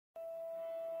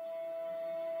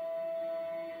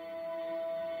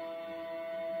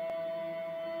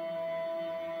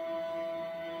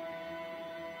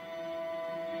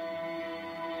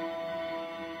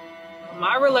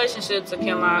My relationship to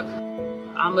Kinloch,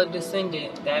 I'm a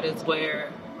descendant. That is where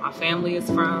my family is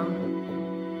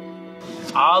from.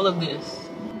 All of this,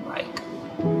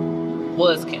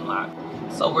 was Kinloch.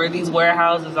 So where these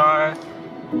warehouses are,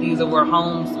 these are where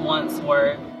homes once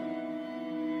were.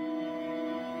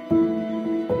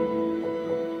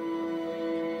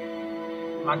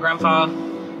 My grandpa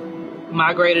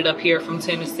migrated up here from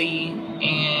Tennessee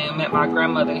and met my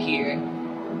grandmother here.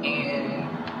 And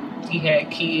he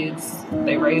had kids.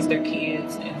 They raised their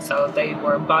kids. And so they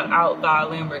were bought out by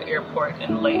Lambert Airport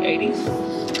in the late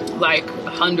 80s. Like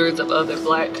hundreds of other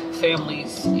black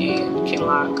families in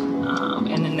Kinloch.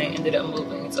 And then they ended up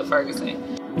moving to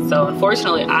Ferguson. So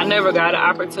unfortunately, I never got an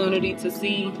opportunity to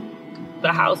see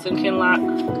the house in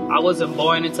Kinloch. I wasn't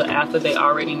born until after they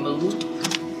already moved.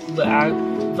 But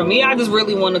for me, I just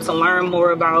really wanted to learn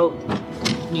more about,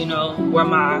 where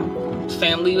my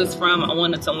family was from. I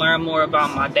wanted to learn more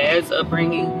about my dad's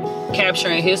upbringing,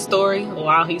 capturing his story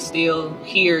while he's still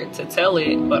here to tell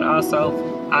it. But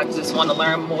also, I just want to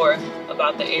learn more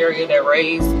about the area that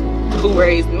who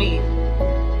raised me.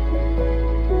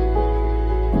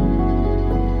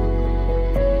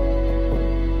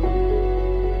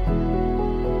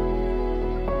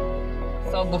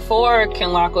 So before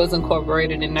Kinloch was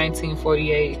incorporated in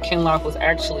 1948, Kinloch was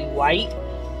actually white.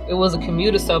 It was a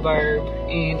commuter suburb,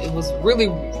 and it was really,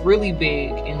 really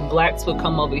big, and blacks would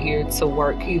come over here to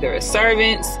work either as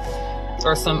servants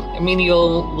or some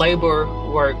menial labor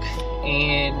work,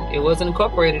 and it wasn't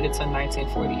incorporated until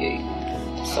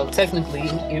 1948. So technically,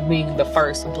 it being the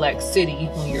first black city,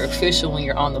 when you're official, when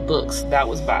you're on the books, that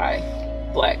was by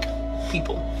black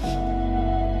people.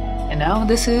 And now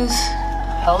this is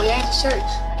Holy Angels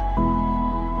Church.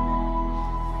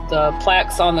 The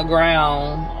plaques on the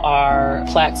ground are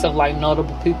plaques of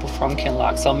notable people from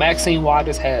Kinloch. So Maxine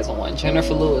Waters has one,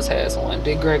 Jennifer Lewis has one,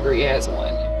 Dick Gregory has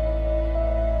one.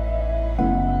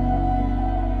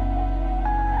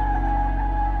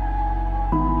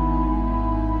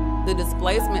 The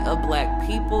displacement of black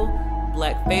people,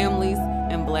 black families,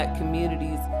 and black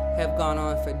communities have gone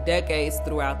on for decades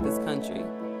throughout this country.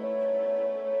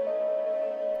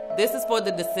 This is for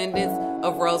the descendants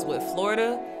of Rosewood,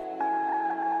 Florida.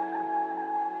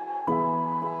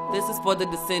 This is for the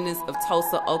descendants of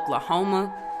Tulsa, Oklahoma.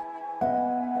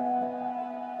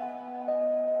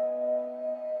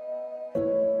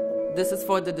 This is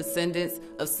for the descendants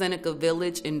of Seneca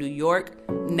Village in New York,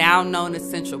 now known as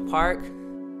Central Park.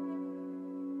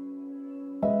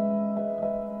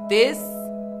 This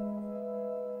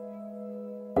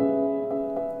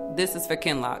is for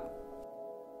Kinloch.